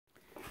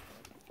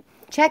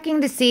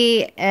Checking to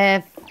see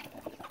if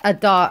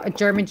a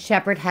German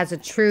Shepherd has a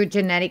true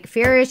genetic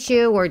fear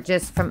issue or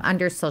just from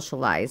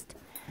under-socialized.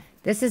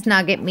 This is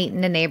Nugget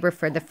meeting the neighbor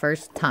for the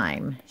first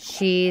time.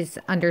 She's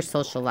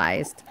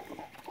under-socialized.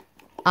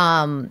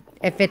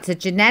 If it's a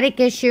genetic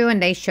issue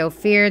and they show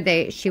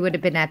fear, she would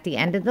have been at the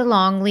end of the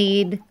long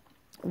lead,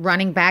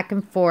 running back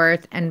and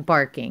forth and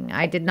barking.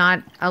 I did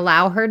not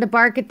allow her to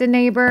bark at the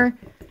neighbor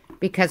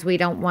because we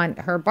don't want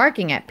her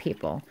barking at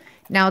people.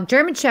 Now,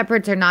 German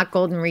Shepherds are not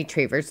golden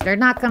retrievers. They're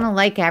not going to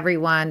like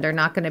everyone. They're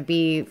not going to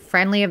be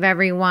friendly of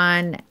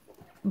everyone.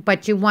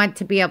 But you want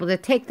to be able to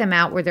take them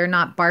out where they're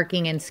not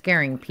barking and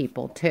scaring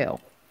people, too.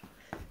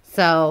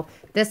 So,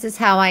 this is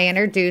how I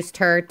introduced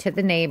her to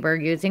the neighbor,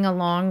 using a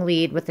long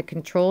lead with a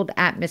controlled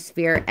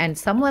atmosphere and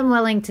someone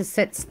willing to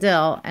sit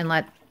still and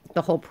let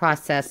the whole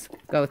process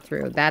go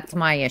through. That's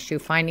my issue,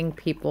 finding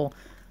people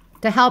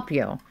to help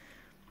you.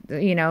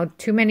 You know,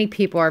 too many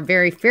people are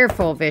very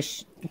fearful of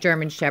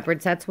German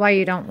Shepherds. That's why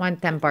you don't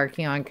want them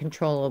barking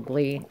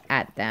uncontrollably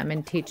at them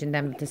and teaching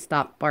them to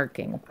stop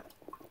barking.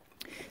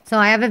 So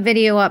I have a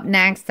video up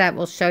next that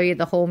will show you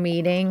the whole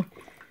meeting.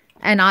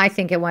 And I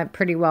think it went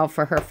pretty well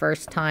for her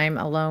first time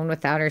alone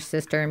without her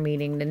sister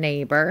meeting the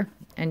neighbor.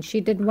 And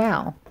she did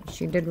well.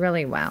 She did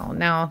really well.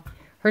 Now,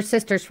 her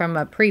sister's from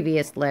a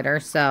previous litter,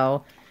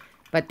 so,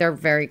 but they're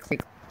very clear.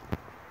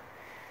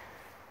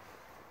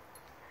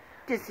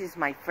 This is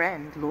my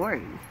friend,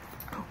 Lori.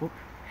 Oh.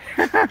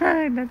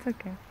 That's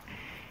okay.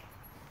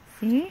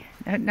 See?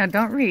 No,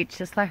 don't reach.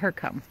 Just let her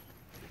come.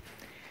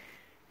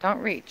 Don't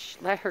reach.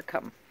 Let her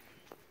come.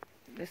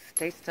 Just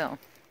stay still.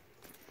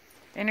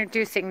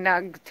 Introducing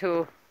Nug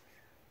to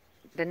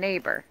the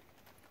neighbor.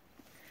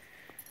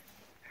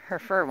 Her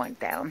fur went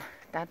down.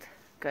 That's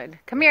good.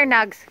 Come here,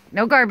 Nuggs.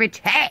 No garbage.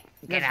 Hey!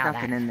 Get out of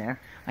that. There's nothing in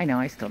there. I know.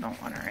 I still don't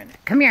want her in it.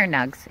 Come here,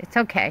 Nuggs. It's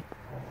okay.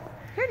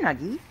 Here,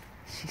 Nuggie.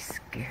 She's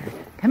scared.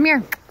 Come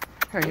here.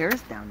 Her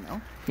hair's down,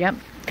 though. Yep.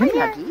 Come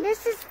here. Nuggie.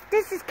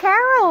 This is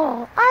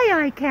Carol.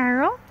 Aye,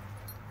 Carol.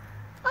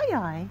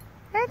 Aye.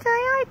 That's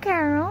aye,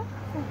 Carol.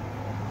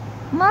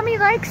 Mommy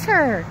likes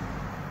her.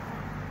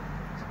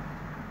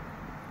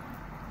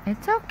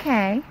 It's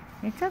okay.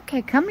 It's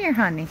okay. Come here,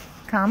 honey.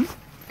 Come.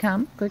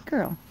 Good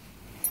girl.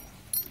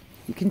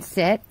 You can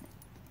sit.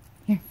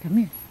 Here, come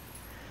here.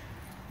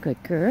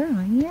 Good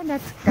girl. Yeah,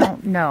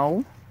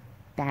 no.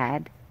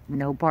 Bad.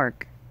 No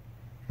bark.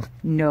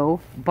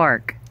 No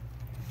bark.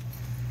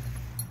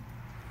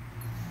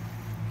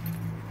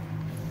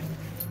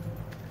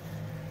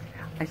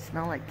 I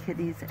smell like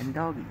kitties and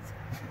doggies.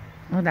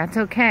 Well, that's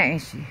okay.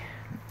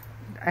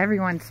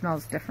 Everyone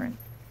smells different.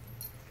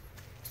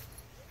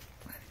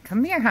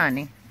 Come here,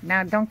 honey.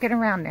 Now, don't get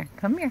around there.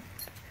 Come here.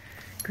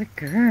 Good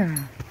girl.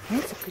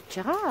 That's a good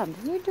job.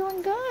 You're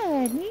doing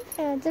good.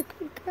 Yeah, it's a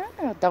good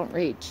girl. Don't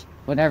reach.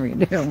 Whatever you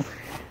do.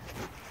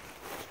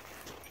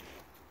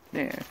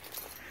 There.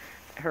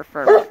 Her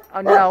fur.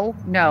 Oh,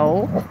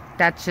 no.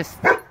 That's just,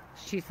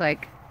 she's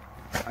like.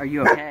 Are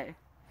you okay?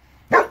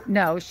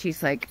 No,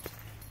 she's like,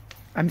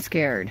 I'm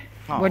scared.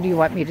 Oh. What do you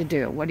want me to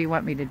do? What do you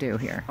want me to do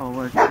here? Oh,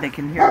 well, they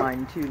can hear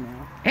mine too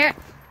now. Here,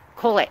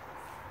 cool it.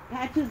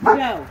 Patches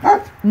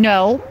go.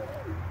 No.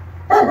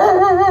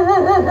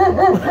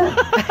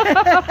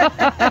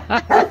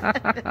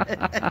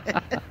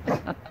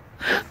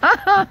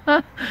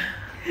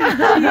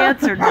 She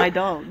answered my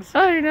dogs.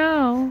 I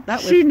know. That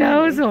was she funny.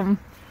 knows them.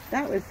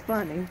 That was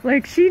funny.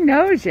 Like she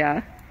knows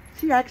ya.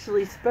 She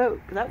actually spoke.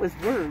 That was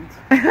words.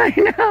 I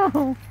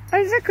know.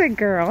 That's a good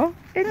girl.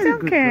 It's Very okay.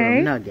 Good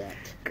girl, Nugget.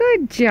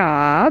 Good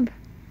job.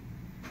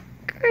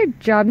 Good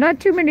job. Not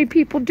too many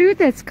people do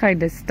this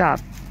kind of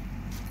stuff.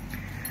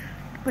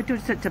 But you're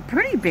such a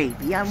pretty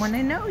baby. I want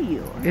to know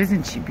you.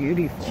 Isn't she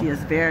beautiful? She is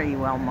very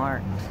well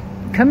marked.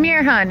 Come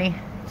here, honey.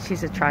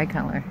 She's a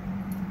tricolor.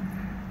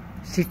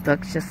 She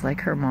looks just like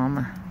her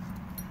mama.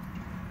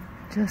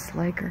 Just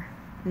like her.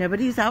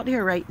 Nobody's out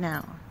here right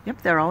now.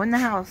 Yep, they're all in the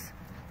house.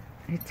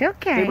 It's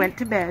okay. They went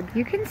to bed.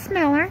 You can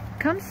smell her.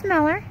 Come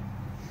smell her.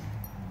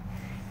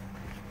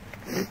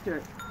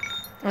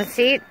 Let's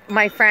see,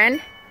 my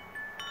friend.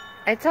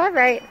 It's all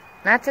right.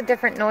 That's a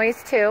different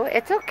noise, too.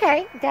 It's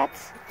okay.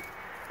 That's...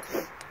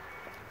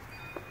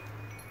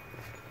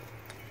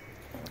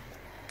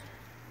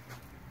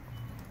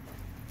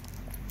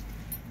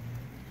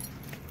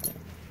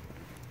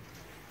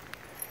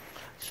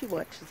 She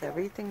watches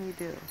everything you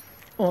do.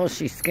 Well,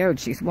 she's scared.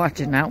 She's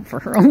watching out for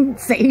her own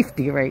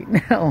safety right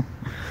now.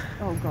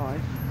 Oh, gosh.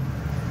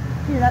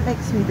 Yeah, that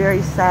makes me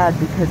very sad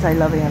because I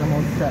love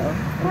animals so.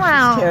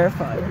 And she's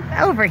terrified.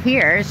 Over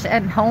here,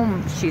 at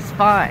home, she's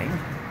fine.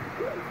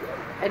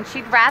 And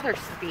she'd rather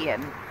be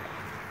in.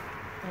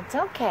 It's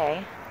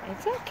okay.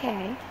 It's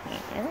okay.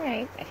 All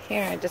right.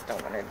 Here, I just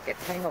don't want her to get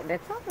tangled.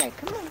 It's all right.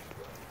 Come on.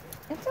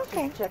 It's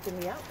okay. She's checking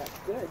me out. That's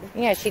good.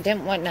 Yeah, she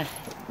didn't want to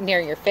near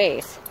your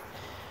face.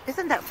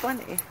 Isn't that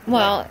funny?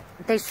 Well,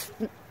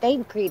 they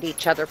greet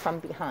each other from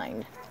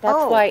behind.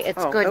 That's why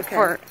it's good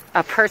for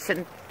a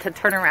person to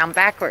turn around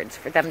backwards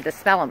for them to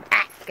smell them.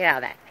 Ah, get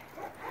out of that.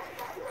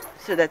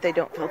 so that they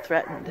don't feel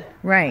threatened.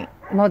 Right.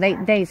 Well,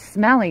 they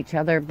smell each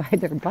other by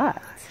their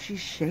butts. She's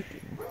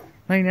shaking.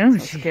 I know. How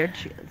scared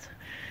she is.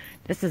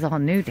 This is all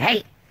new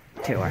to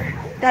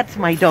her. That's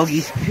my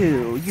doggies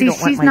too. See, don't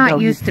want she's my not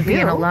doggies used to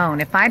being too.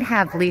 alone. If I'd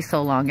have Liesl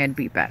along, it'd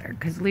be better.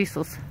 Because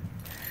Liesl's...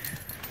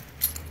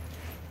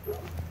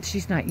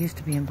 She's not used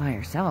to being by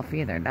herself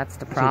either. That's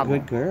the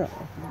problem. She's a good girl.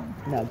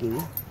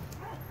 Nuggie.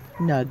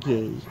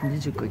 Nuggie.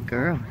 She's a good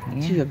girl.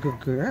 Yeah. She's a good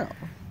girl.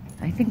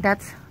 I think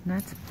that's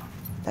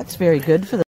very good for the